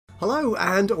Hello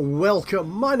and welcome.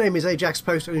 My name is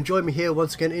Ajaxpost and join me here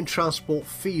once again in Transport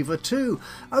Fever 2,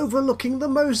 overlooking the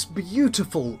most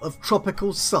beautiful of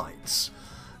tropical sights.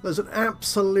 There's an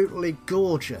absolutely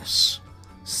gorgeous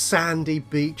sandy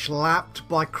beach lapped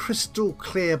by crystal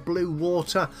clear blue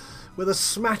water with a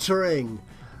smattering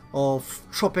of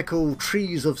tropical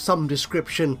trees of some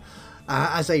description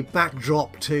as a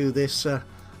backdrop to this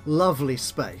lovely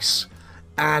space.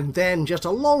 And then just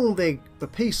along the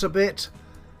piece a bit,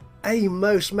 a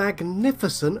most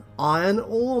magnificent iron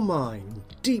ore mine,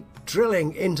 deep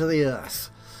drilling into the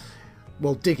earth.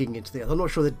 Well, digging into the earth. I'm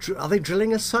not sure, are they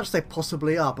drilling as such? They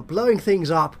possibly are, but blowing things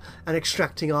up and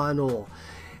extracting iron ore.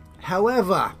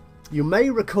 However, you may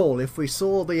recall if we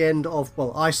saw the end of,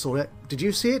 well, I saw it. Did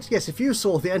you see it? Yes, if you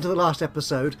saw the end of the last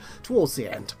episode, towards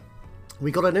the end,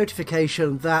 we got a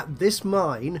notification that this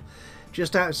mine,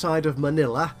 just outside of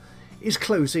Manila, is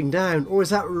closing down, or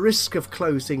is at risk of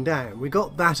closing down. We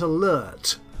got that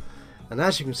alert, and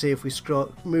as you can see, if we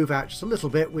move out just a little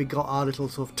bit, we got our little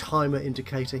sort of timer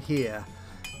indicator here,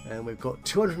 and we've got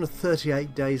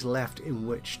 238 days left in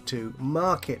which to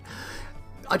mark it.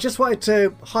 I just wanted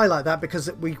to highlight that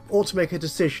because we ought to make a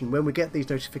decision when we get these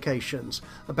notifications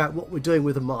about what we're doing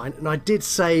with the mine. And I did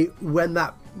say when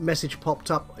that message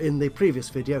popped up in the previous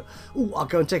video, oh, I'll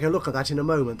go and take a look at that in a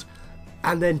moment.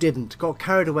 And then didn't. Got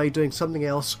carried away doing something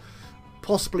else,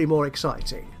 possibly more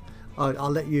exciting.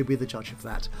 I'll let you be the judge of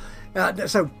that.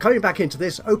 So coming back into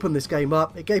this, open this game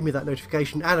up, it gave me that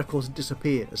notification, and of course it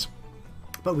disappears.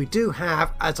 But we do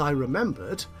have, as I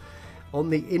remembered,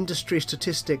 on the industry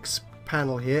statistics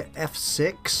panel here,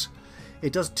 F6,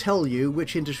 it does tell you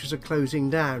which industries are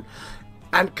closing down.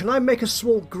 And can I make a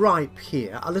small gripe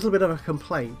here, a little bit of a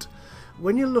complaint?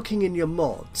 When you're looking in your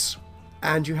mods,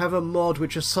 and you have a mod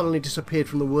which has suddenly disappeared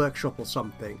from the workshop or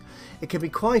something, it can be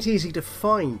quite easy to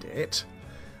find it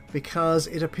because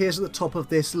it appears at the top of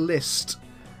this list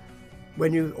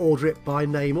when you order it by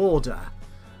name order.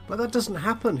 But that doesn't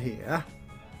happen here.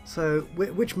 So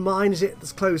which mine is it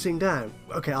that's closing down?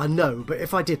 Okay, I know, but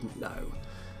if I didn't know,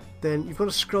 then you've got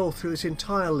to scroll through this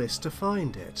entire list to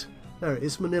find it. There it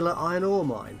is, Manila Iron Ore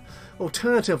Mine.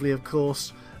 Alternatively, of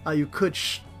course, you could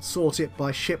sort it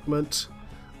by shipment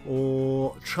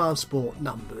or transport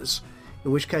numbers,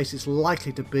 in which case it's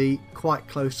likely to be quite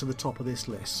close to the top of this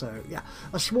list. So yeah,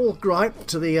 a small gripe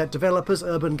to the developers,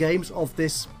 Urban Games, of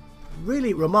this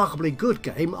really remarkably good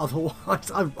game.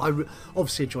 Otherwise, I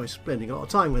obviously enjoy spending a lot of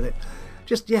time with it.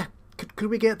 Just, yeah,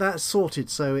 could we get that sorted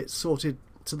so it's sorted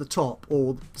to the top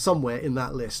or somewhere in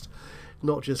that list,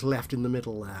 not just left in the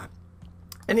middle there.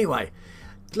 Anyway,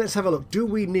 let's have a look. Do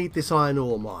we need this iron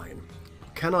ore mine?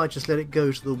 Can I just let it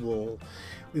go to the wall?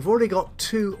 We've already got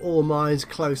two ore mines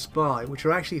close by, which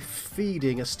are actually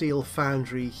feeding a steel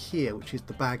foundry here, which is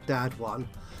the Baghdad one,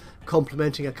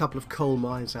 complementing a couple of coal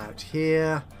mines out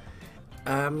here.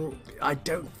 I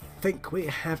don't think we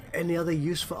have any other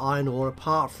use for iron ore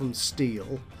apart from steel.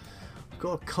 We've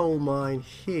got a coal mine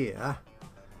here.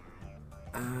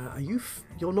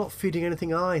 You're not feeding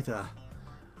anything either.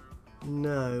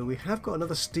 No, we have got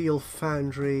another steel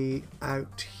foundry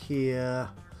out here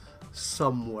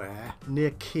somewhere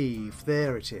near Kiev.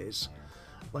 There it is.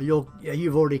 Well,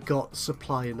 you've already got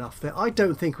supply enough there. I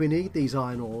don't think we need these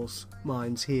iron ore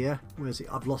mines here. Where's it?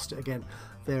 I've lost it again.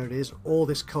 There it is. Or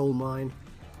this coal mine,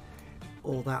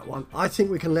 or that one. I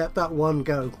think we can let that one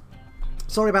go.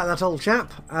 Sorry about that, old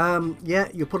chap. Yeah,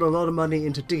 you put a lot of money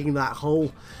into digging that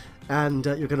hole, and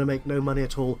you're going to make no money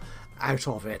at all out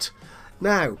of it.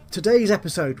 Now, today's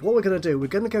episode, what we're going to do, we're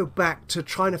going to go back to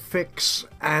trying to fix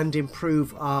and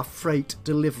improve our freight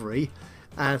delivery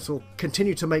and sort of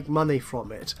continue to make money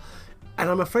from it. And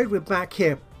I'm afraid we're back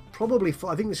here probably for,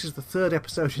 I think this is the third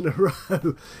episode in a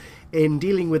row, in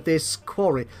dealing with this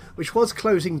quarry, which was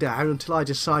closing down until I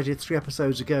decided 3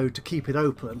 episodes ago to keep it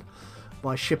open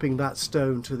by shipping that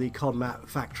stone to the Conmat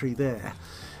factory there.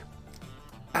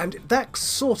 And that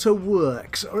sort of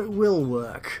works, or it will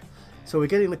work. So we're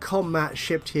getting the Conmat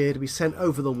shipped here to be sent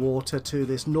over the water to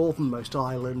this northernmost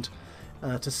island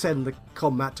to send the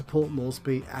Conmat to Port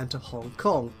Moresby and to Hong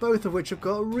Kong, both of which have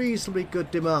got a reasonably good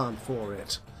demand for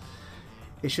it.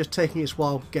 It's just taking its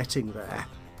while getting there,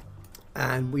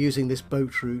 and we're using this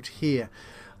boat route here.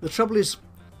 The trouble is,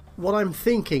 what I'm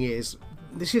thinking is,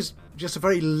 this is just a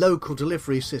very local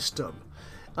delivery system,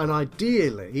 and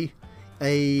ideally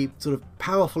a sort of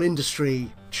powerful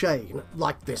industry chain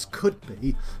like this could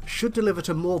be, should deliver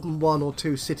to more than 1 or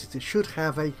 2 cities. It should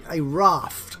have a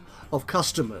raft of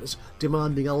customers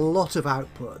demanding a lot of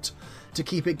output to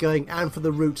keep it going and for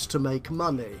the routes to make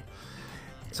money.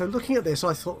 So looking at this,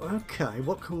 I thought, okay,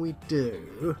 what can we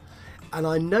do? And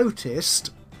I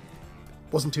noticed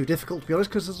wasn't too difficult, to be honest,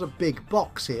 because there's a big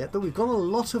box here, but we've got a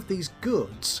lot of these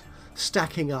goods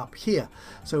stacking up here.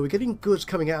 So we're getting goods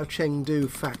coming out of Chengdu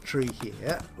factory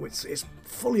here, which is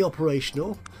fully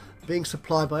operational, being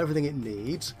supplied by everything it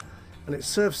needs, and it's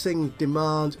servicing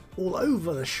demand all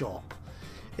over the shop,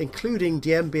 including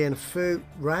Dien Bien Phu,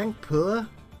 Rangpur.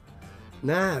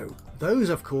 Now, those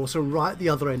of course are right at the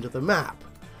other end of the map.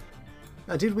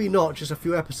 Now, did we not, just a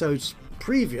few episodes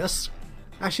previous,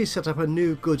 actually set up a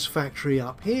new goods factory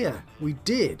up here? We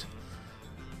did.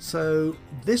 So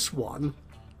this one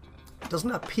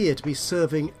doesn't appear to be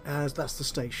serving as, that's the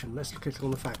station, let's click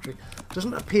on the factory,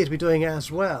 doesn't appear to be doing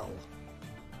as well,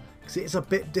 because it's a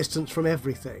bit distant from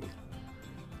everything,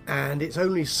 and it's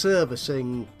only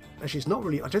servicing, actually it's not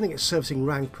really, I don't think it's servicing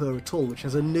Rangpur at all, which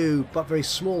has a new but very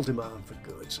small demand for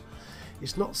goods.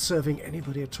 It's not serving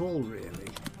anybody at all really.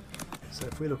 So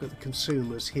if we look at the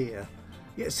consumers here,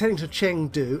 yeah, it's heading to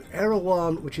Chengdu,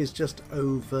 Erawan, which is just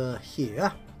over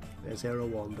here, there's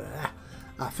Erawan there,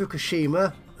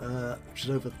 Fukushima, which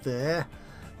is over there,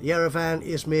 Yerevan,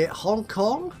 Izmir, Hong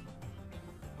Kong?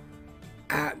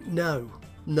 No.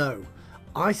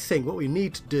 I think what we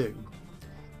need to do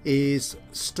is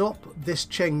stop this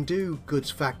Chengdu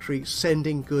goods factory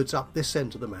sending goods up this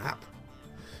end of the map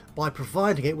by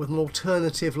providing it with an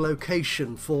alternative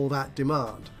location for that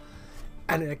demand.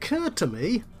 And it occurred to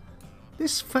me,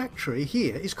 this factory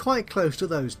here is quite close to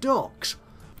those docks.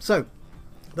 So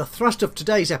the thrust of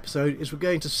today's episode is we're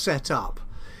going to set up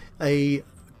I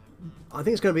think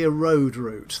it's going to be a road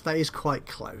route that is quite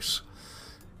close,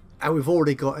 and we've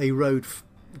already got a road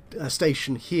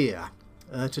station here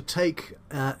to take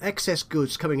excess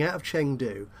goods coming out of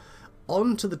Chengdu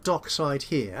onto the dockside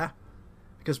here,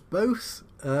 because both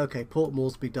Port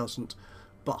Moresby doesn't,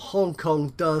 but Hong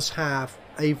Kong does have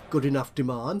a good enough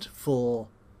demand for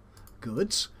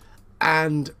goods,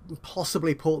 and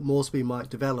possibly Port Moresby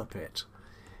might develop it.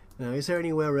 Now, is there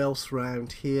anywhere else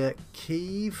around here?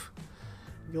 Kiev,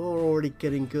 you're already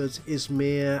getting goods.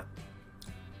 Izmir,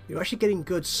 you're actually getting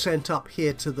goods sent up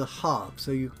here to the hub,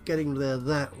 so you're getting there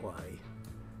that way.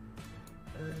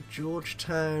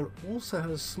 Georgetown also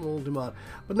has a small demand.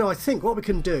 But no, I think what we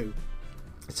can do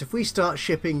is if we start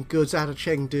shipping goods out of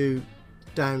Chengdu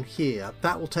down here,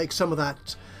 that will take some of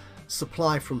that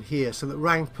supply from here, so that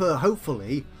Rangpur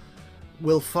hopefully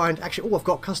will find, actually, I've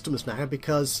got customers now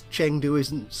because Chengdu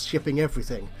isn't shipping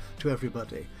everything to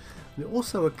everybody. And it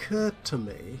also occurred to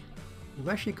me, we've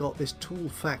actually got this tool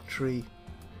factory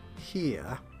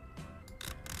here,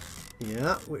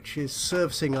 yeah, which is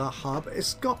servicing our hub.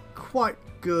 It's got quite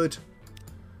good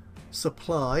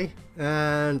supply,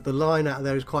 and the line out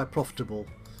there is quite profitable.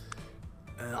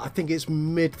 I think it's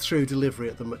mid delivery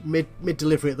at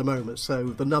the moment, so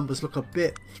the numbers look a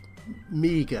bit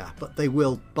meagre, but they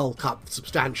will bulk up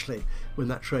substantially when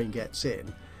that train gets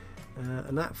in.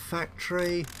 And that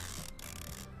factory,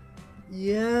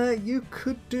 yeah, you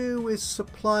could do with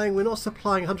supplying, we're not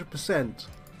supplying 100%.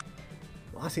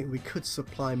 I think we could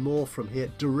supply more from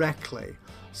here directly.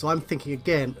 So I'm thinking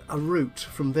again, a route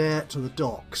from there to the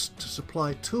docks to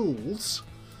supply tools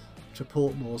to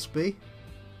Port Moresby.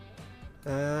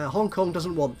 Hong Kong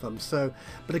doesn't want them, so,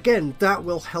 but again, that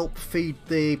will help feed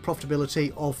the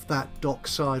profitability of that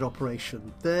dockside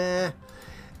operation there.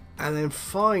 And then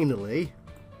finally,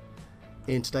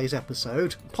 in today's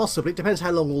episode, possibly, it depends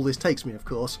how long all this takes me of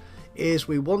course, is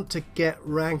we want to get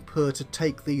Rangpur to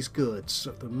take these goods.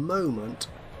 At the moment,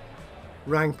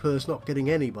 Rangpur's not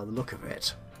getting any by the look of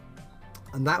it,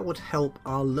 and that would help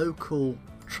our local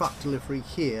truck delivery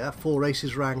here, 4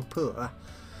 Races Rangpur,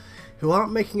 who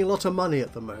aren't making a lot of money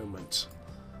at the moment.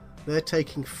 They're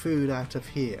taking food out of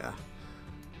here.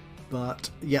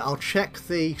 But yeah, I'll check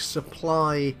the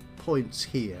supply points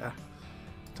here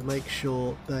to make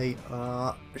sure they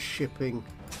are shipping.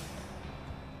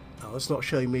 Oh, it's not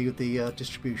showing me the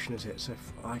distribution, is it? So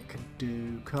if I can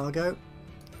do cargo.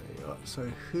 There you are. So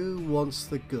who wants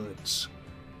the goods?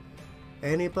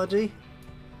 Anybody?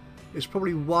 It's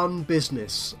probably one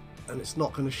business, and it's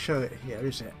not going to show it here,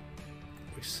 is it?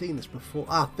 We've seen this before.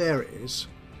 Ah, there it is.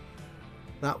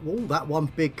 That wall, that one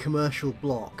big commercial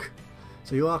block.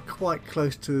 So you are quite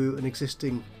close to an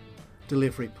existing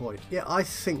delivery point. Yeah, I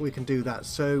think we can do that.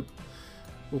 So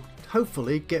we'll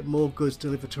hopefully get more goods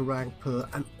delivered to Rangpur,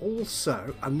 and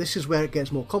also, and this is where it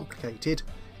gets more complicated,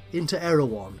 into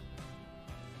Erawan.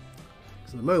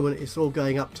 Because at the moment it's all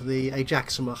going up to the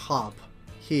Ajaxpost hub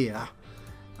here,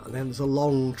 and then there's a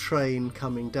long train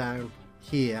coming down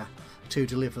here to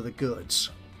deliver the goods.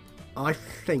 I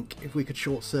think if we could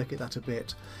short circuit that a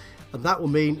bit, and that will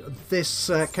mean this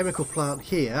chemical plant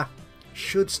here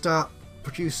should start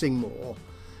producing more.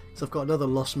 So I've got another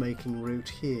loss making route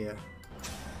here.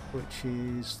 which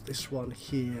is this one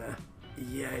here.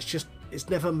 Yeah, it's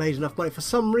never made enough money for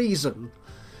some reason.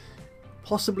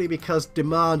 Possibly because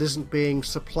demand isn't being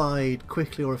supplied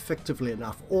quickly or effectively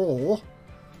enough, or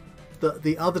that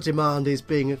the other demand is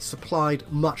being supplied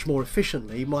much more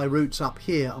efficiently. My routes up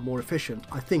here are more efficient,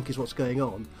 I think, is what's going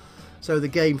on. So the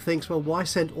game thinks, well, why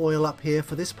send oil up here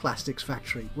for this plastics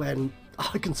factory when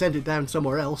I can send it down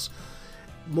somewhere else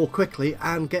more quickly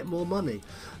and get more money?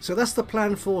 So that's the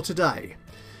plan for today.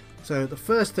 So the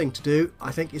first thing to do,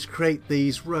 I think, is create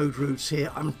these road routes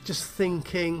here. I'm just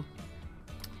thinking,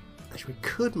 actually, we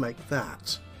could make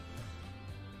that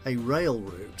a rail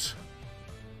route.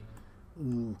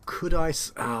 Ooh, could I?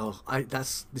 Oh,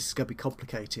 this is going to be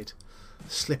complicated.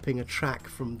 Slipping a track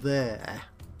from there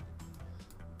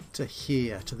to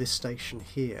here, to this station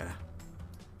here,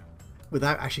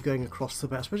 without actually going across the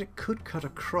belt. I suppose it could cut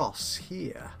across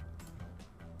here.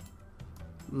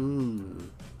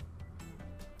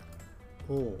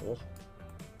 Or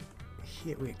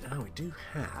here we do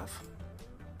have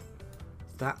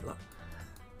that.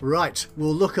 Right,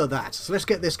 we'll look at that. So let's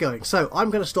get this going. So I'm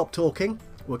going to stop talking.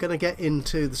 We're going to get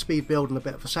into the speed build and a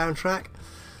bit of a soundtrack,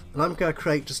 and I'm going to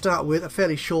create, to start with, a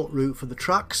fairly short route for the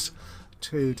trucks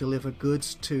to deliver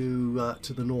goods to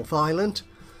the North Island,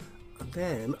 and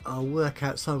then I'll work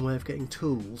out some way of getting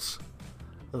tools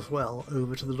as well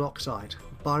over to the dockside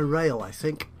by rail. I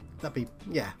think that'd be,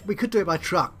 yeah, we could do it by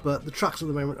truck, but the trucks at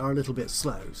the moment are a little bit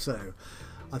slow, so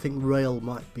I think rail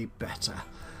might be better.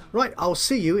 Right, I'll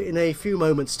see you in a few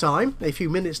moments time, a few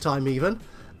minutes time even,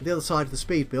 at the other side of the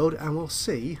speed build, and we'll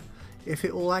see if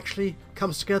it all actually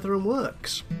comes together and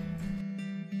works.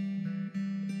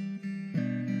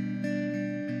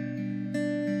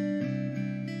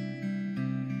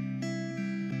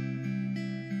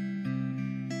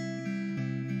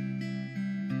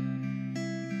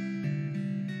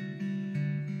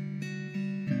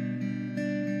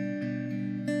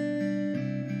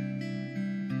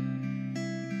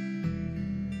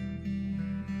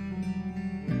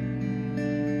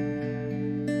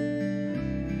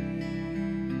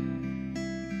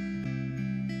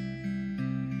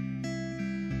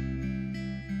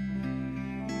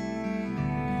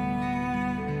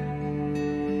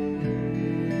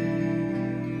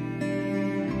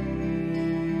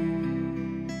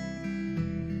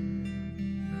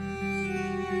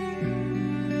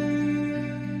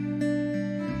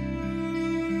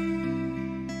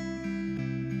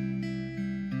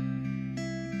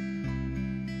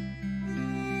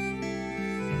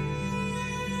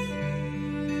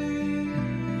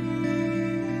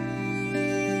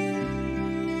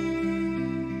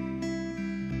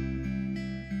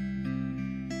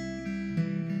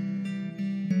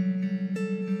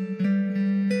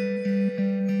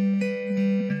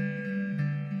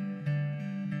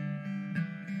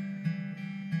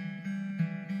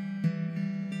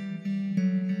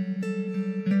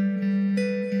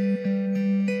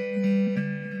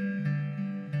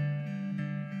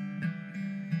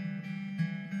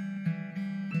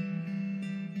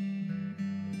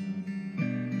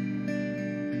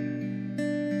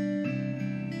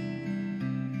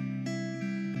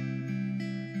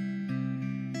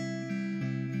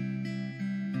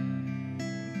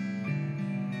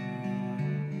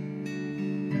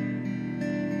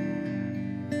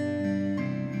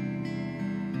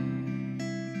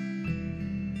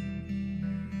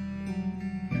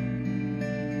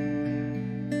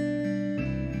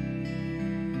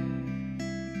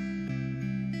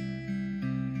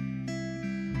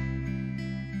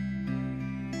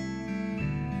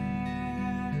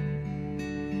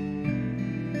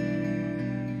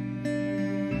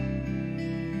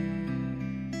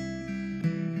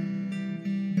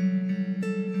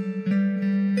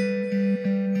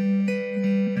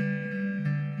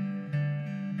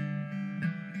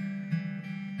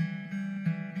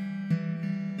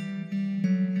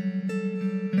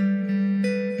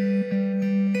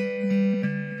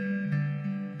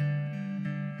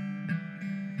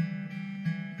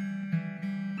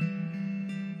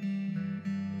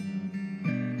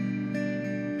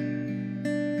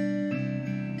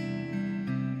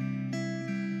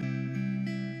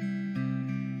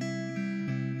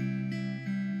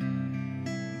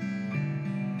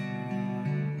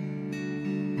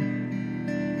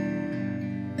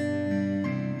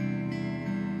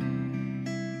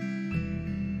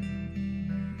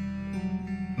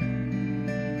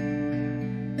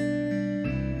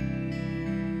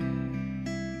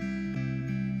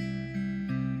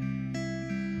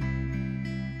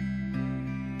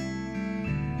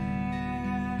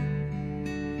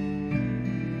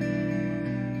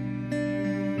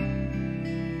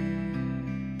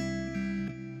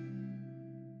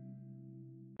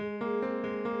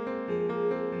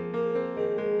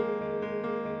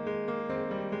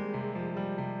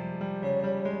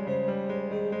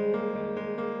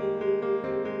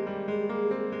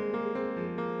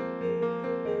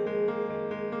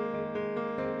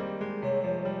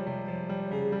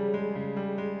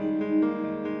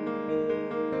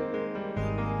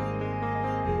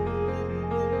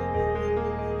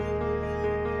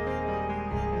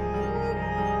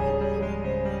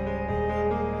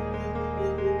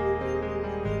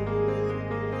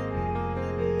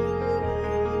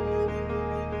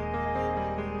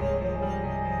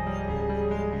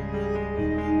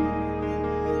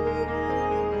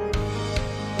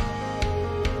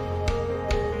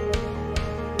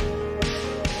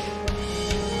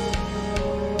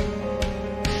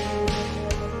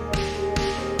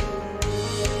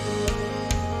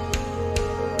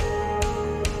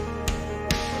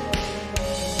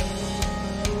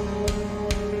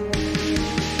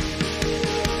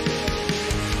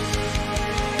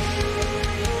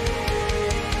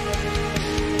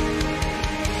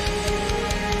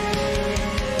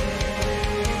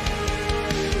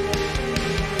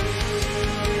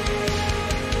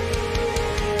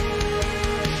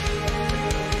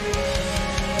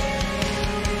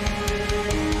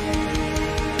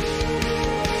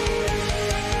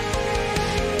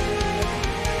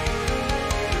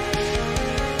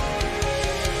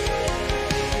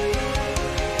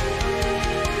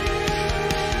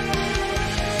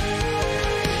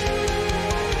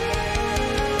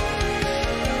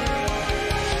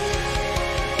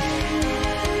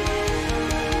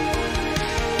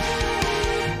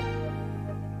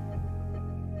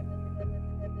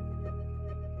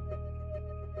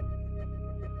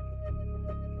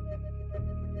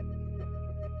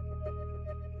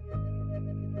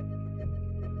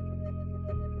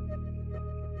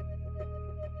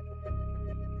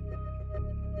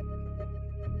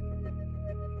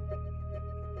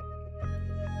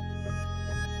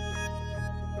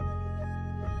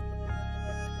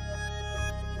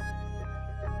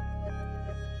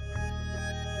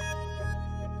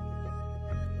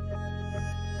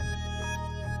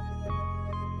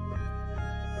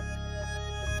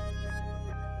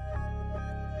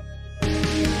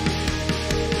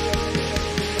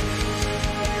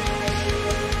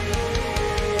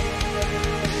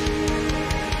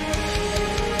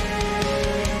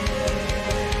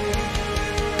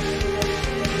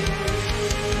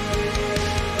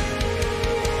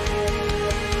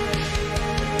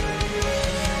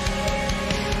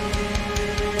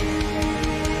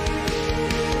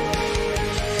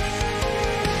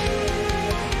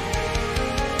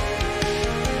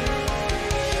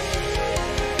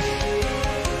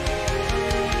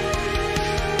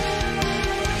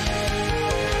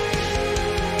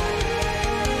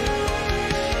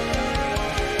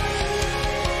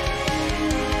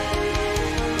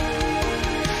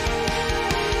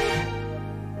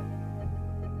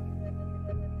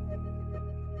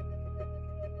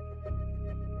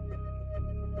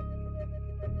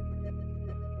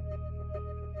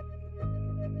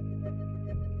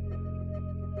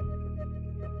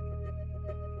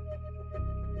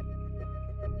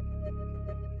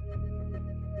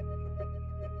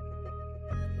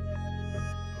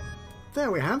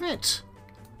 there we have it.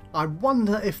 I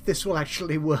wonder if this will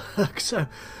actually work. So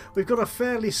we've got a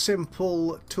fairly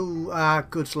simple tool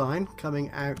goods line coming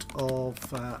out of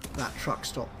that truck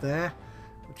stop there,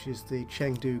 which is the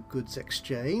Chengdu Goods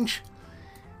Exchange,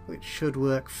 which should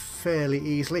work fairly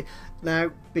easily.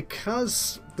 Now,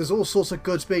 because there's all sorts of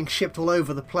goods being shipped all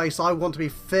over the place, I want to be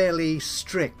fairly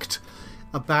strict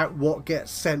about what gets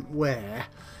sent where.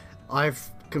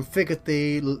 I've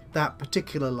configured that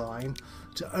particular line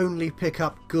to only pick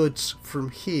up goods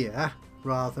from here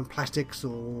rather than plastics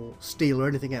or steel or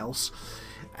anything else,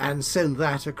 and send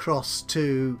that across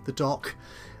to the dock.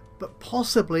 But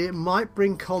possibly it might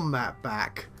bring combat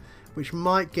back, which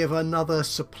might give another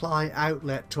supply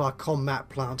outlet to our combat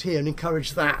plant here and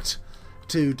encourage that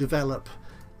to develop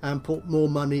and put more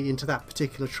money into that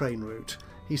particular train route,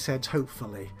 he said,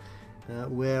 hopefully.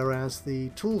 Whereas the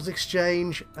tools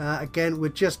exchange, again, we're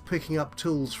just picking up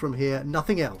tools from here,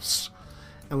 nothing else.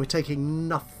 And we're taking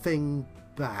nothing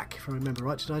back, if I remember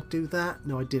right. Did I do that?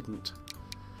 No, I didn't.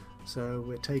 So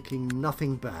we're taking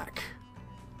nothing back.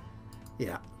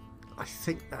 Yeah, I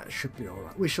think that should be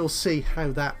alright. We shall see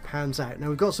how that pans out. Now,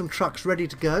 we've got some trucks ready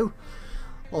to go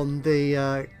on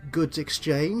the goods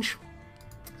exchange.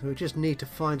 So we just need to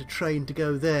find a train to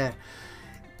go there.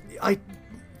 I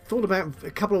thought about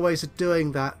a couple of ways of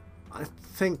doing that. I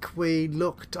think I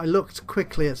looked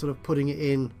quickly at sort of putting it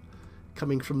in,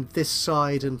 coming from this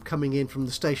side and coming in from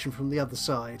the station from the other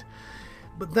side,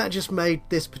 but that just made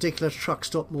this particular truck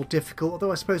stop more difficult.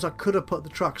 Although I suppose I could have put the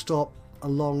truck stop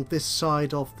along this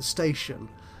side of the station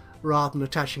rather than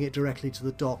attaching it directly to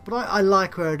the dock, but I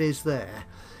like where it is there.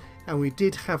 And we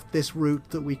did have this route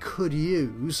that we could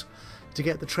use to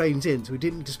get the trains in, so we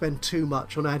didn't need to spend too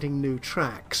much on adding new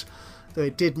tracks, though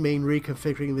it did mean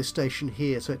reconfiguring this station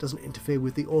here so it doesn't interfere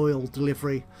with the oil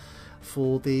delivery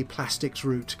for the plastics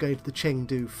route going to the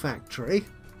Chengdu factory.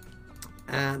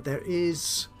 And there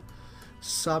is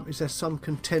there some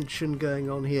contention going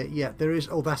on here? Yeah, there is.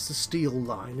 Oh, that's the steel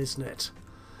line, isn't it?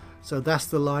 So that's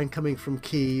the line coming from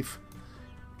Kiev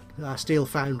steel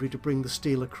foundry to bring the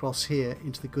steel across here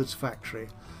into the goods factory.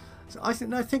 So I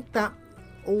think that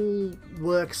all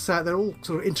works out. They're all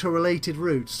sort of interrelated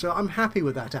routes, so I'm happy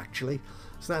with that actually.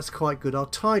 So that's quite good. I'll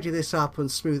tidy this up and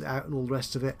smooth it out and all the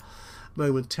rest of it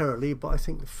momentarily, but I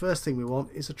think the first thing we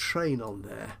want is a train on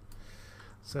there.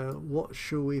 So what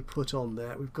should we put on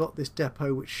there? We've got this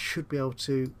depot which should be able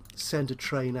to send a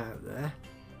train out there.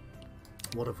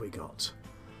 What have we got?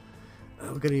 We're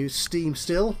going to use steam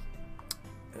still,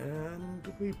 and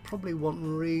we probably want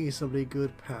reasonably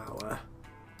good power.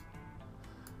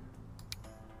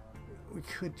 We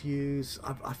could use,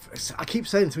 I keep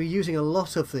saying this, we're using a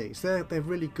lot of these. They're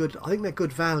really good. I think they're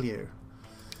good value.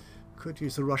 Could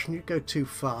use the Russian. You go too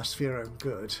fast for your own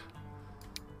good.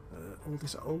 All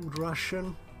this old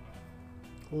Russian,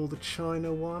 all the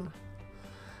China one.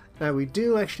 Now we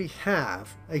do actually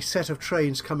have a set of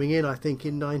trains coming in, I think,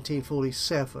 in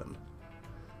 1947,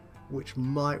 which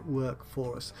might work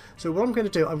for us. So what I'm going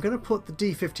to do, I'm going to put the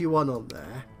D51 on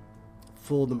there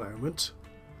for the moment.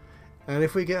 And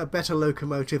if we get a better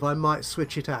locomotive, I might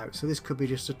switch it out. So this could be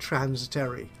just a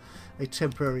temporary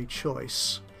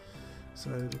choice. So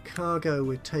the cargo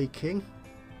we're taking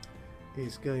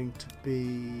is going to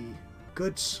be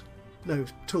goods. No,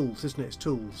 tools, isn't it? It's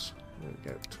tools. There we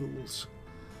go, tools.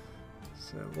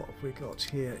 So what have we got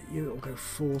here? You'll go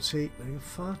 40. No, you're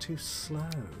far too slow.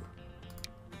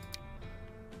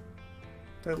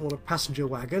 Don't want a passenger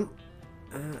wagon.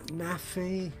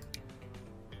 Naffy.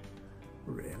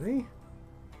 Really?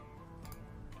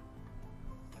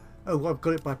 Oh, I've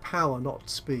got it by power, not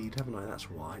speed, haven't I? That's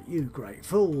why. You great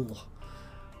fool.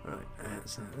 Right,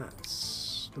 so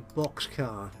that's the box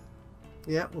car.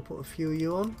 Yeah, we'll put a few of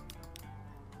you on.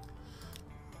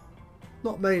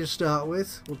 Not many to start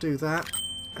with. We'll do that.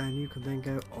 And you can then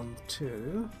go on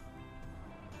to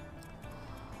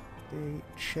the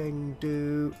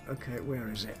Chengdu. Okay,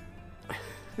 where is it?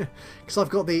 Because I've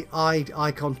got the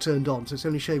icon turned on, so it's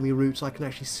only showing me routes I can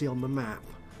actually see on the map.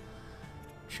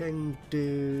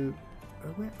 Chengdu.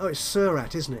 Oh, it's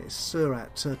Surat, isn't it? It's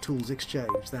Surat Tools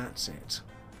Exchange. That's it.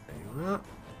 There you are.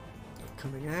 You're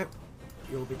coming out.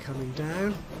 You'll be coming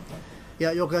down.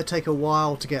 Yeah, you're going to take a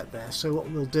while to get there. So what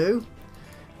we'll do,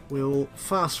 we'll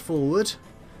fast forward.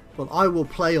 Well, I will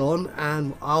play on,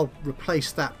 and I'll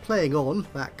replace that playing on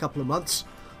that couple of months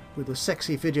with a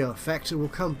sexy video effect, and we'll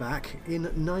come back in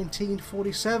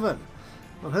 1947.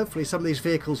 Well, hopefully some of these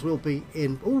vehicles will be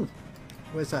in. Ooh,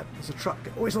 where's that? There's a truck.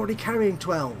 Oh, it's already carrying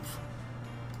 12.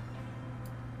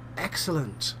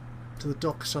 Excellent. To the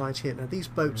dock side here. Now these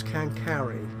boats can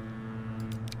carry.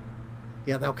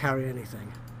 Yeah, they'll carry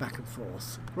anything. back and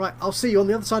forth. Right, I'll see you on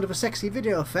the other side of a sexy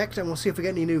video effect, and we'll see if we get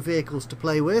any new vehicles to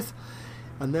play with.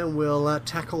 And then we'll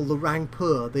tackle the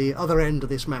Rangpur, the other end of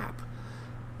this map.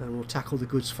 And we'll tackle the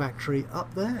goods factory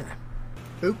up there.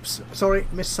 Oops, sorry,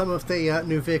 missed some of the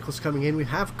new vehicles coming in. We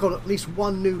have got at least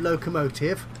one new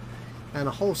locomotive and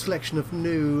a whole selection of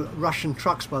new Russian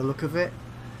trucks by the look of it.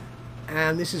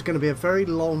 And this is going to be a very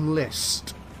long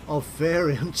list of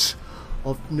variants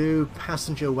of new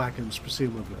passenger wagons,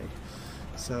 presumably.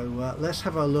 So let's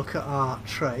have a look at our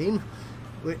train,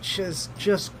 which has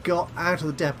just got out of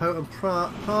the depot and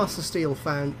past the steel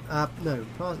past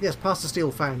the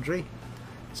steel foundry.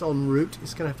 It's en route.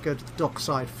 It's going to have to go to the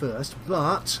dockside first,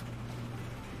 but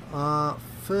our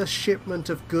first shipment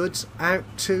of goods out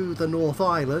to the North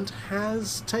Island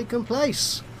has taken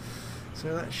place.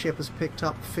 So that ship has picked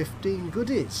up 15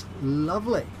 goodies.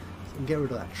 Lovely. So we can get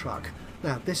rid of that truck.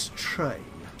 Now this train,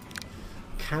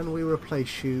 can we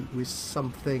replace you with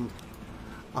something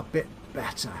a bit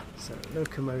better? So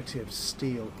locomotive,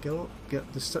 steel,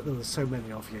 there's so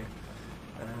many of you.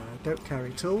 Don't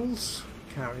carry tools,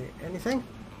 carry anything.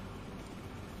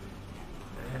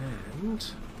 And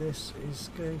this is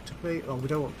going to be, oh, we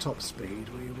don't want top speed,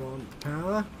 we want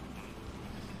power.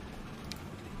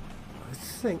 I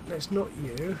think that's not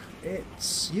you,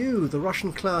 it's you, the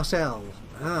Russian Class L.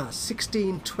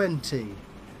 1620.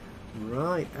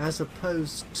 Right, as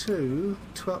opposed to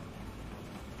 12.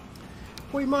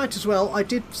 We might as well. I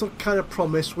did sort of kind of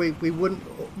promise we wouldn't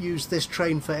use this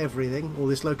train for everything, or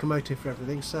this locomotive for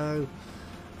everything, so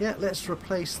yeah, let's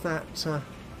replace that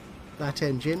that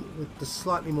engine with the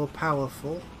slightly more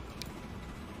powerful,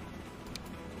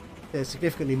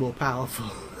 significantly more powerful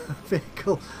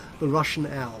vehicle, the Russian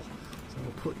L. So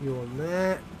we'll put you on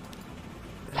there.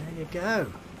 There you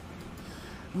go.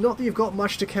 Not that you've got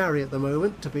much to carry at the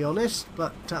moment, to be honest,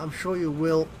 but I'm sure you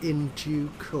will in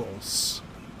due course.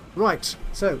 Right,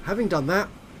 so having done that,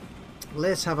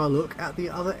 let's have a look at the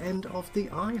other end of the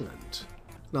island.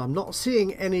 Now, I'm not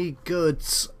seeing any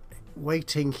goods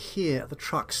waiting here at the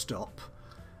truck stop.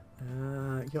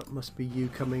 That must be you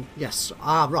coming. Yes,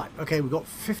 right, okay, we've got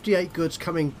 58 goods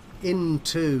coming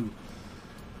into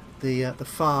the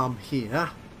farm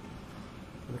here.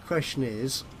 And the question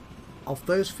is, of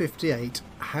those 58,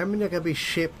 how many are going to be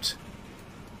shipped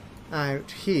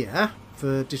out here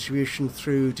for distribution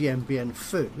through DMBN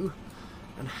Fu,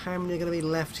 and how many are going to be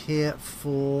left here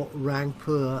for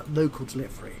Rangpur local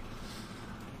delivery?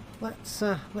 Let's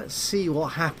see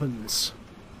what happens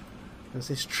as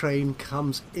this train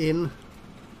comes in.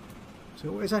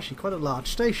 So it's actually quite a large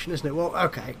station, isn't it? Well,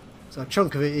 okay, so a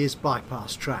chunk of it is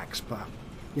bypass tracks, but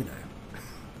you know,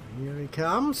 here he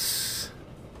comes.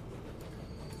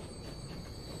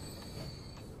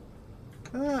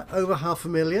 Over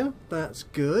 500,000, that's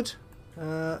good.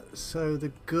 So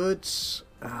the goods,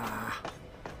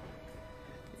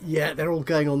 yeah, they're all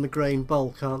going on the grain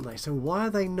bulk, aren't they? So why are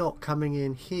they not coming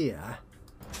in here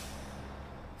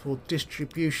for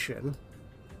distribution?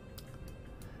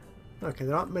 Okay,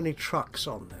 there aren't many trucks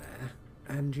on there,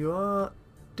 and you are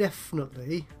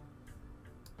definitely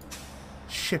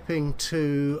shipping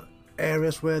to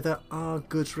areas where there are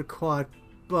goods required,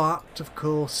 but of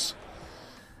course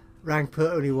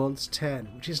Rangpur only wants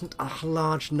 10, which isn't a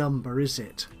large number, is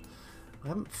it? I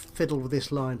haven't fiddled with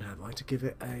this line, have I, to give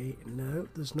it a... No,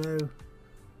 there's no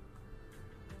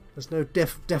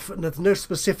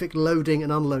specific loading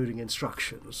and unloading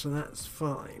instructions, so that's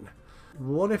fine.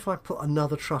 What if I put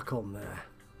another truck on there?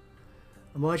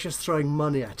 Am I just throwing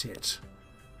money at it?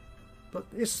 But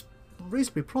it's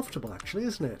reasonably profitable, actually,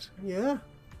 isn't it? Yeah?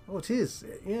 Oh, it is.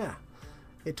 Yeah.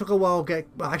 It took a while to get...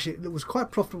 Well, actually, it was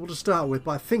quite profitable to start with,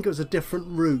 but I think it was a different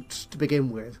route to begin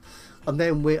with. And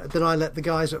then I let the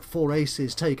guys at 4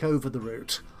 Aces take over the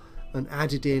route and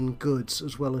added in goods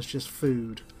as well as just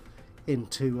food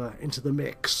into the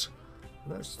mix.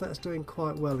 That's doing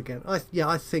quite well again.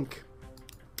 I think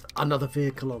another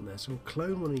vehicle on there, so we'll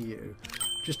clone one of you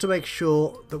just to make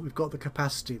sure that we've got the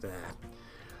capacity there.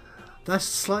 That's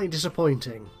slightly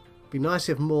disappointing. Be nice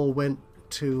if more went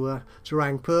to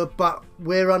Rangpur, but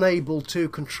we're unable to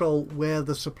control where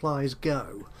the supplies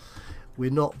go.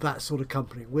 We're not that sort of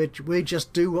company. We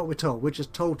just do what we're told. We're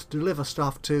just told to deliver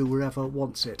stuff to wherever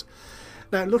wants it.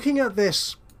 Now, looking at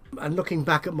this and looking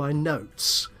back at my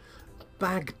notes,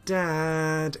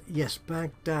 Baghdad, yes,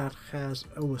 Baghdad has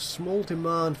a small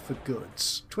demand for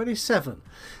goods. 27.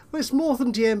 Well, it's more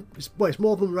than it's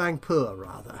more than Rangpur,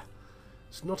 rather.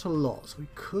 It's not a lot, so we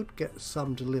could get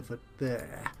some delivered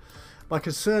there. My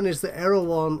concern is that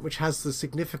Erewhon, which has the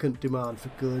significant demand for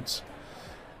goods,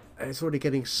 it's already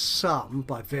getting some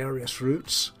by various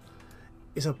routes,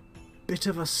 is a bit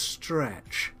of a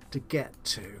stretch. to get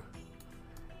to.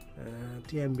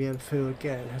 Dien Bien Phu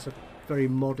again has a very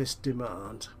modest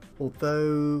demand,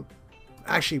 although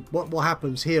actually what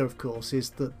happens here of course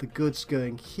is that the goods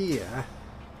going here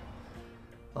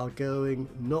are going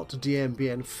not to Dien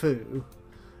Bien Phu,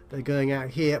 they're going out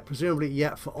here presumably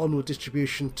yet for onward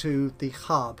distribution to the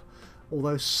hub,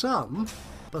 although some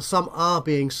are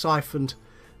being siphoned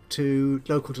to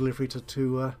local delivery to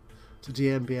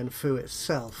Dien Bien Phu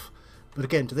itself. But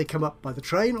again, do they come up by the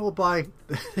train or by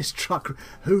this truck?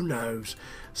 Who knows?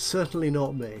 Certainly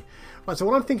not me. Right, so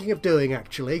what I'm thinking of doing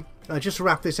actually, just to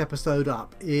wrap this episode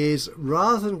up, is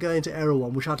rather than going to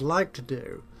Erewhon, which I'd like to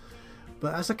do,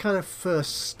 but as a kind of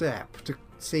first step to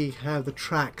see how the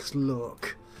tracks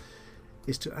look,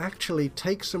 is to actually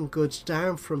take some goods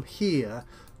down from here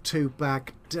to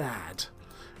Baghdad.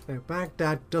 Now,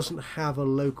 Baghdad doesn't have a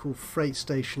local freight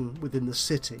station within the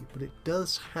city, but it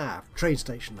does have, train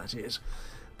station that is,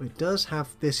 but it does have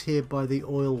this here by the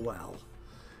oil well,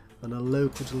 and a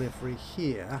local delivery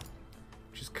here,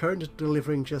 which is currently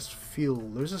delivering just fuel.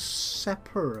 There's a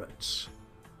separate,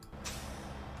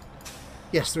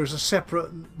 yes, there's a separate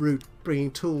route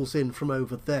bringing tools in from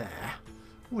over there,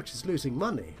 which is losing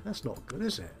money. That's not good,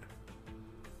 is it?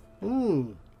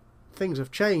 Things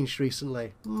have changed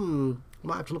recently.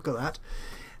 Might have to look at that.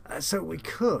 So we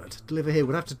could deliver here.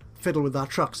 We'd have to fiddle with our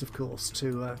trucks, of course,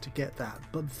 to get that.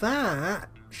 But that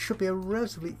should be a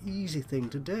relatively easy thing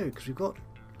to do because we've got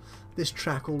this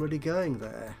track already going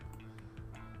there.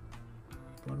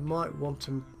 But I might want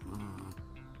to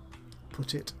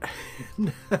put it.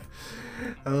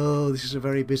 Oh, this is a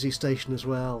very busy station as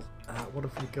well. What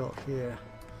have we got here?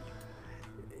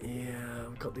 Yeah,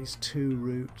 we've got these two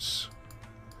routes.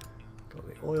 Got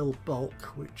the oil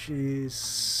bulk, which is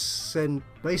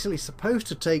basically supposed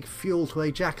to take fuel to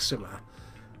Ajaxpost.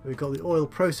 We've got the oil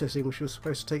processing, which was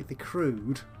supposed to take the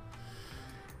crude.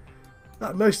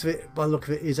 Most of it, by the look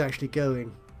of it, is actually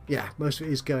going. Yeah, most of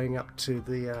it is going up to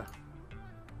the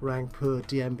Rangpur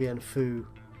Dien Bien Phu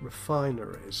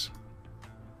refineries.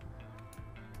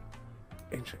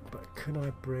 Interesting, but can I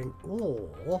bring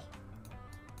or?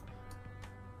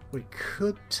 We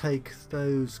could take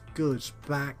those goods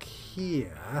back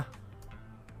here.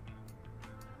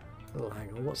 Oh, hang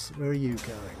on. Where are you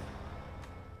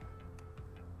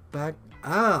going?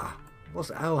 Oh,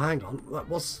 hang on.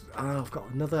 I've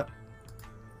got another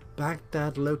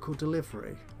Baghdad local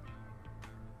delivery.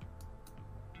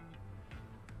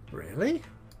 Really?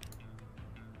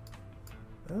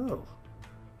 Oh.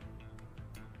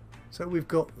 So we've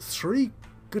got three.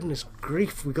 Goodness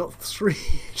grief, we got three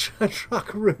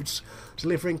truck routes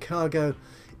delivering cargo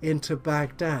into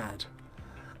Baghdad.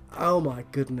 Oh my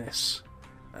goodness.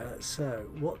 So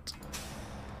what?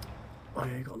 Oh,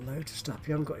 yeah, you got loads of stuff.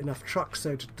 You haven't got enough trucks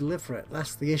though to deliver it.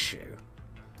 That's the issue.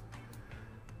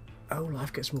 Oh,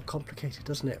 life gets more complicated,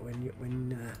 doesn't it, when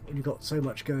you've got so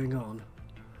much going on?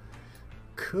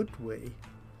 Could we?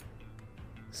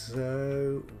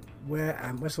 So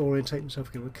let's orientate myself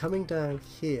again. We're coming down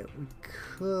here. We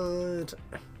could.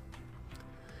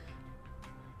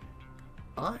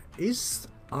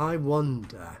 I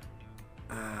wonder.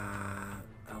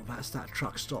 Oh, that's that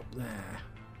truck stop there.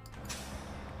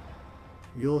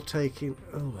 You're taking.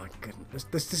 Oh my goodness!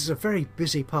 This is a very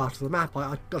busy part of the map.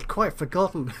 I'd quite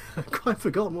forgotten. Quite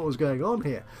forgotten what was going on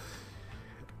here.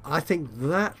 I think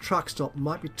that truck stop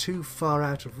might be too far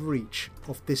out of reach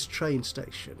of this train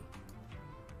station.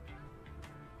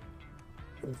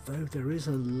 Although there is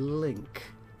a link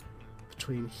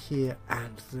between here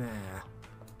and there.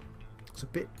 It's a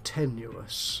bit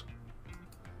tenuous.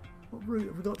 What route?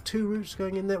 Have we got two routes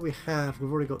going in there? We have.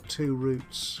 We've already got two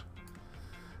routes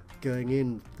going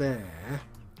in there.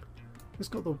 It's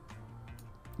got the...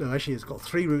 No, actually it's got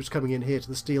three routes coming in here to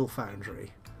the steel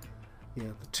foundry.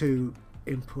 Yeah, the two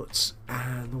inputs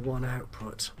and the one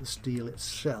output, the steel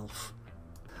itself.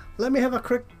 Let me have a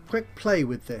quick play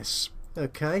with this.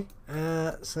 Okay,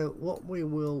 so what we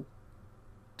will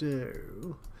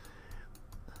do...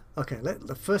 Okay,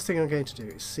 the first thing I'm going to do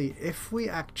is see if we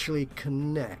actually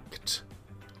connect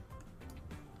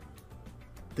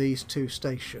these two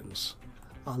stations.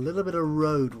 A little bit of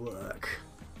road work.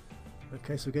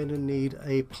 Okay, so we're going to need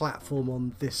a platform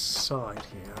on this side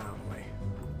here, aren't we?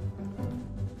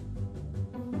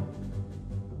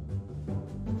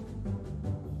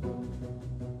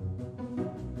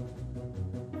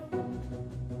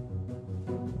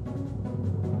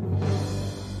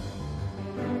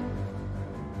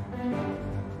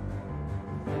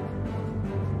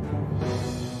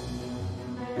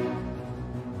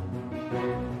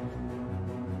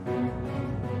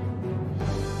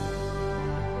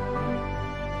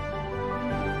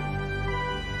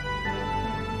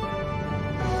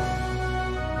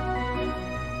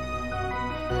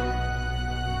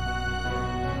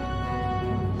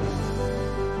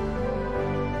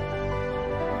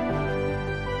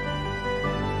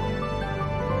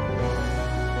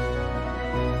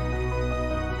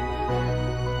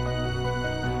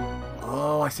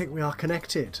 think we are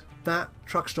connected. That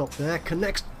truck stop there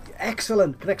connects,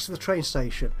 excellent, connects to the train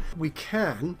station. We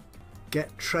can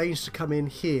get trains to come in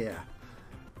here,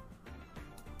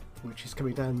 which is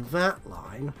coming down that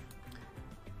line,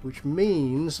 which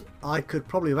means I could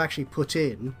probably have actually put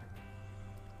in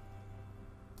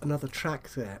another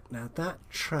track there. Now that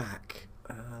track,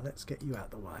 let's get you out of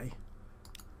the way.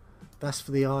 That's for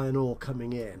the iron ore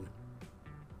coming in.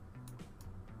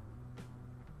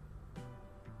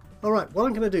 Alright, what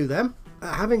I'm going to do then,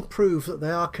 having proved that they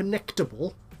are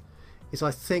connectable, is I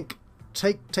think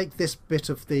take this bit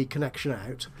of the connection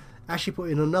out, actually put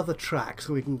in another track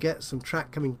so we can get some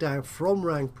track coming down from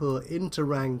Rangpur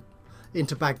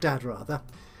into Baghdad rather,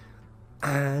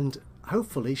 and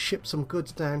hopefully ship some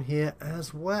goods down here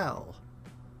as well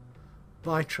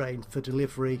by train for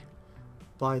delivery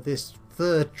by this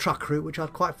third truck route, which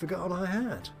I'd quite forgotten I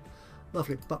had.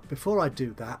 Lovely, but before I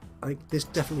do that, I think this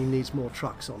definitely needs more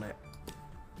trucks on it.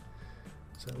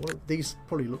 So these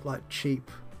probably look like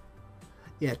cheap,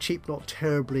 yeah, cheap, not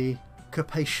terribly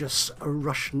capacious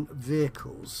Russian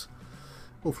vehicles.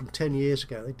 Oh, from 10 years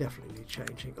ago, they definitely need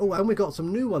changing. Oh, and we got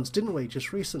some new ones, didn't we,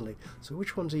 just recently? So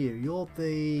which ones are you? You're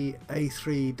the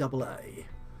A3AA.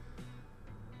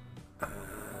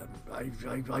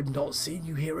 I've not seen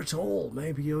you here at all.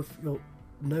 Maybe you're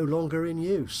no longer in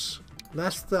use.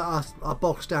 That's our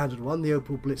box standard one, the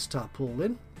Opel Blitzstar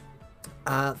Paulin.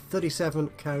 37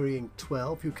 carrying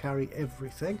 12, you carry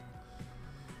everything.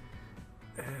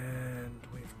 And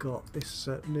we've got this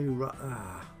new...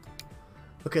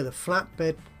 okay, the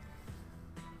flatbed.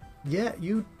 Yeah,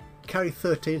 you carry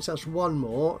 13, so that's one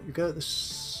more. You go at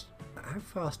this... How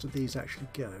fast do these actually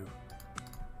go?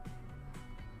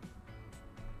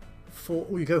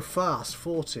 Oh, you go fast,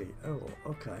 40. Oh,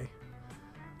 okay.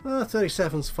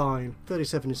 37's fine.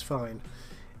 37 is fine.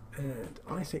 And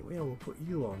I think we'll put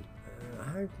you on.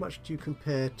 How much do you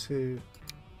compare to...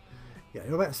 Yeah,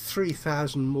 you're about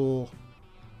 3,000 more.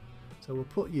 So we'll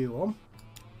put you on.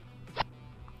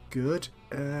 Good.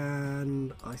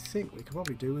 And I think we can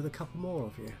probably do with a couple more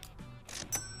of you.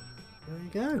 There you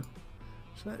go.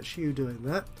 So that's you doing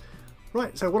that.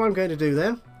 Right, so what I'm going to do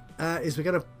then is we're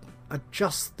going to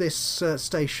adjust this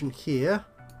station here.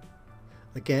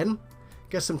 Again,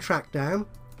 get some track down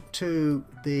to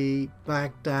the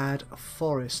Baghdad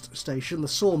Forest station, the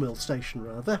sawmill station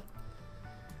rather.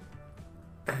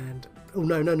 And, oh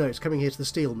no, it's coming here to the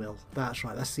steel mill. That's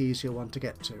right, that's the easier one to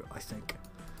get to, I think.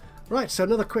 Right, so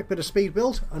another quick bit of speed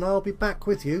build, and I'll be back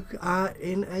with you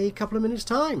in a couple of minutes'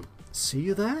 time. See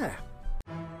you there.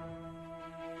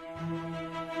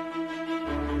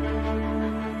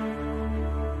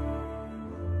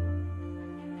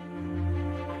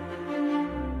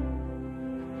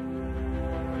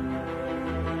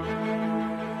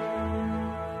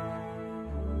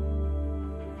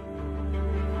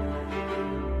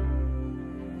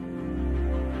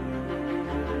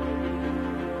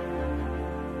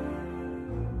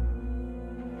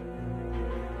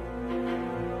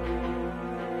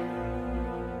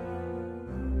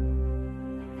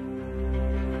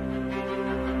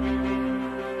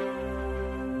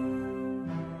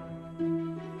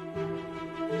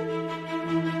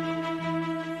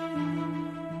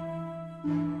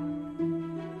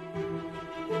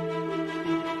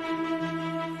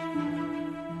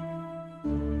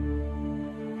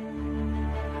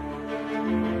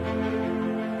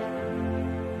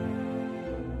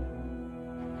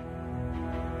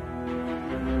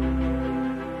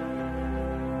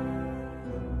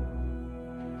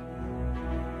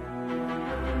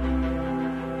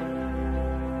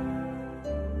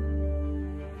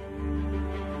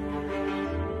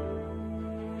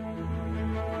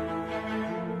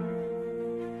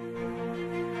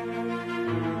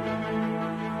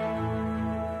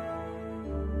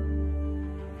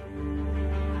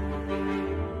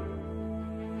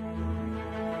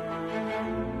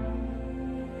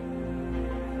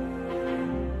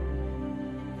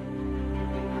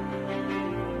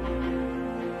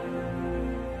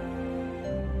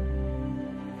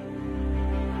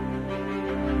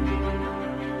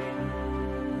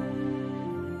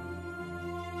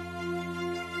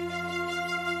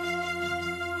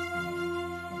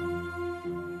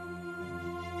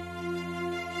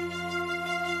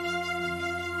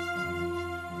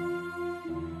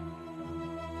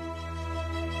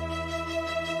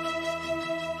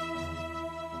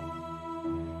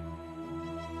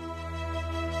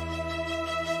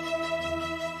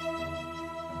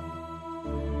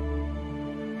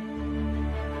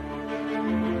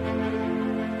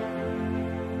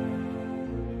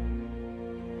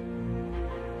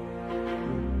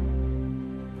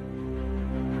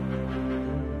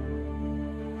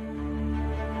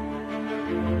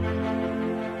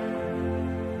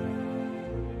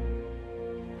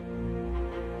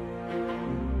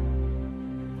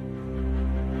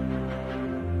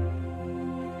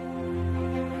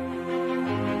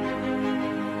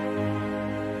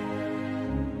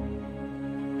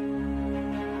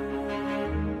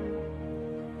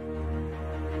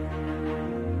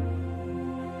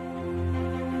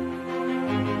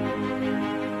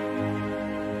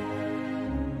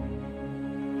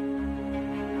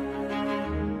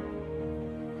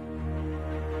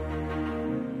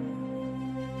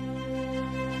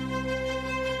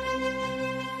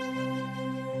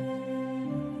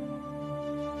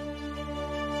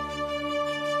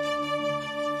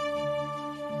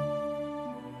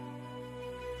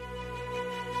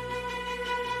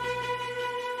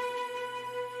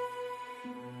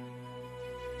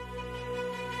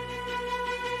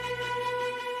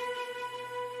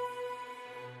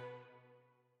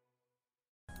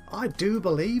 I do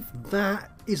believe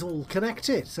that is all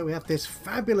connected. So we have this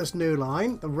fabulous new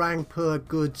line, the Rangpur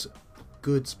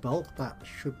goods bulk. That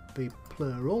should be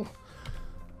plural.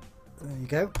 There you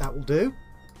go, that will do.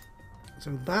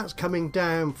 So that's coming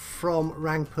down from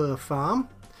Rangpur Farm.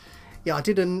 Yeah, I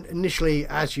did initially,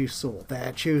 as you saw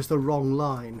there, choose the wrong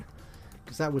line,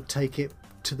 because that would take it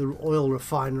to the oil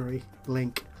refinery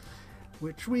link,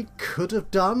 which we could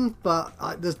have done, but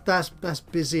that's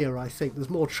busier, I think. There's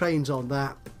more trains on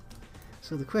that.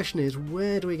 So the question is,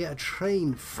 where do we get a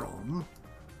train from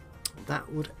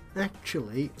that would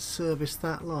actually service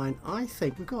that line? I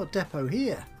think we've got a depot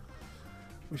here,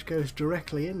 which goes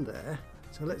directly in there.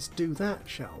 So let's do that,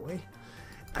 shall we?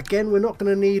 Again, we're not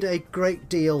going to need a great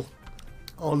deal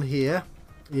on here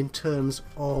in terms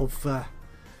of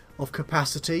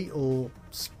capacity or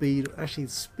speed. Actually,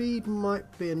 speed might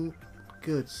be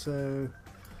good. So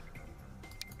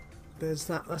there's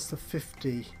that. That's the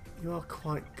 50. You are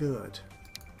quite good.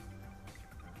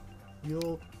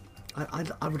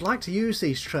 I would like to use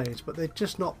these trains, but they're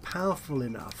just not powerful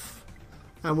enough.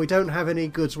 And we don't have any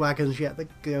goods wagons yet that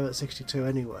go at 62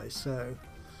 anyway, so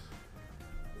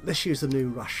let's use the new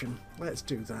Russian. Let's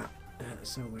do that.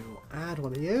 So we will add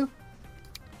one of you.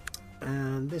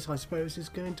 And this, I suppose, is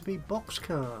going to be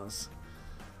boxcars.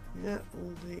 Yeah,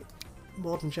 all the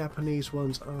modern Japanese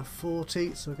ones are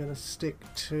 40, so we're going to stick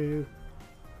to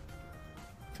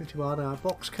 50-mile-an-hour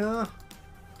boxcar.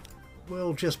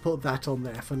 We'll just put that on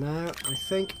there for now, I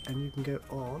think, and you can go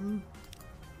on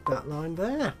that line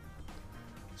there.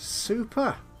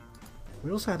 Super.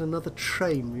 We also had another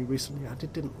train we recently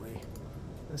added, didn't we?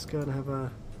 Let's go and have a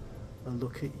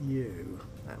look at you.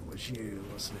 That was you,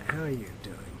 wasn't it? How are you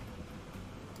doing?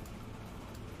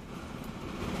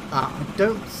 I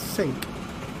don't think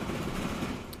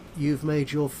you've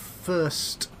made your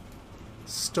first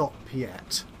stop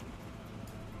yet.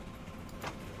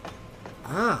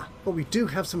 But we do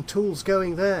have some tools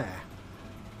going there.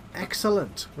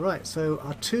 Excellent. Right, so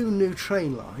our two new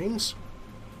train lines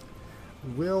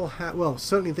will have, well,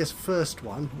 certainly this first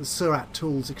one, the Surat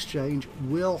Tools Exchange,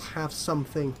 will have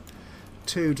something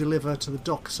to deliver to the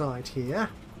dock side here,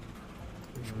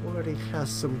 which already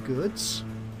has some goods.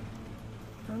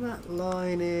 And that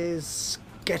line is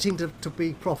getting to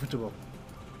be profitable.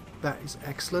 That is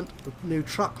excellent. The new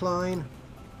truck line.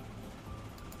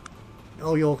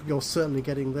 Oh, you're certainly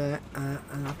getting there. And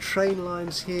our train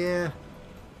lines here.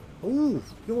 Oh,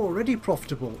 you're already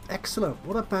profitable. Excellent.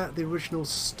 What about the original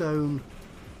stone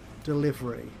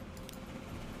delivery?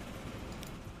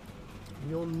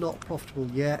 You're not profitable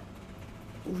yet.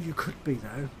 Oh, you could be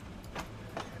though.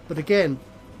 But again,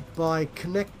 by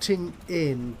connecting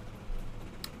in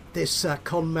this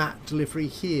Conmat delivery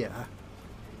here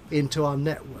into our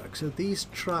network, so these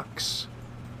trucks,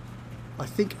 I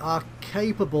think, are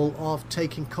capable of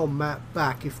taking Conmat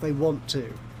back if they want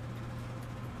to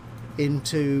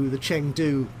into the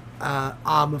Chengdu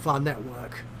arm of our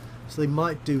network. So they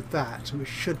might do that, which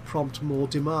should prompt more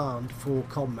demand for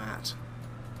Conmat,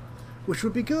 which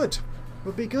would be good.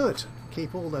 Would be good.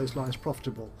 Keep all those lines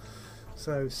profitable.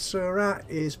 So Surat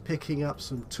is picking up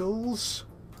some tools.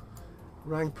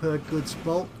 Rangpur goods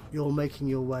bulk, you're making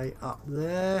your way up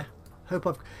there. Hope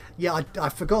I've... Yeah, I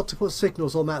forgot to put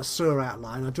signals on that Surat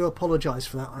line. I do apologise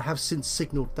for that. I have since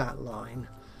signalled that line.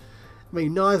 I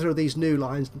mean, neither of these new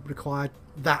lines required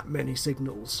that many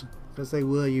signals, because they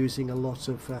were using a lot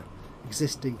of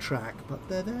existing track, but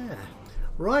they're there.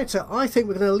 Right, so I think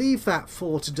we're going to leave that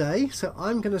for today. So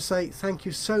I'm going to say thank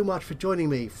you so much for joining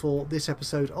me for this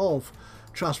episode of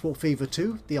Transport Fever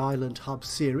 2, the Island Hub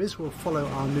series. We'll follow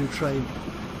our new train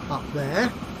up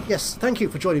there. Yes, thank you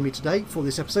for joining me today for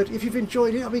this episode. If you've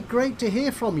enjoyed it, it'll be great to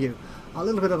hear from you. A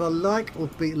little bit of a like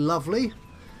would be lovely.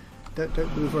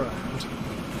 Don't move around.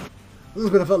 A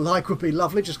little bit of a like would be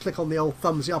lovely. Just click on the old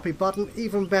thumbs uppy button.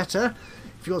 Even better,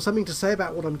 if you've got something to say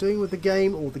about what I'm doing with the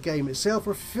game or the game itself,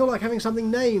 or if you feel like having something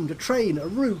named, a train, a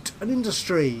route, an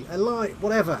industry, a light,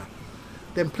 whatever,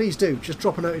 then please do just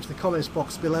drop a note into the comments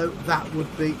box below. That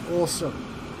would be awesome.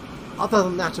 Other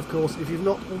than that, of course, if you've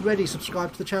not already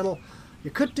subscribed to the channel, you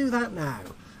could do that now,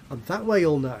 and that way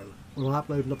you'll know when I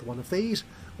upload another one of these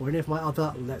or any of my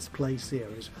other Let's Play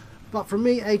series. But from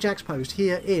me, Ajaxpost,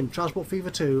 here in Transport Fever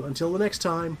 2, until the next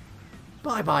time,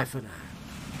 bye bye for now.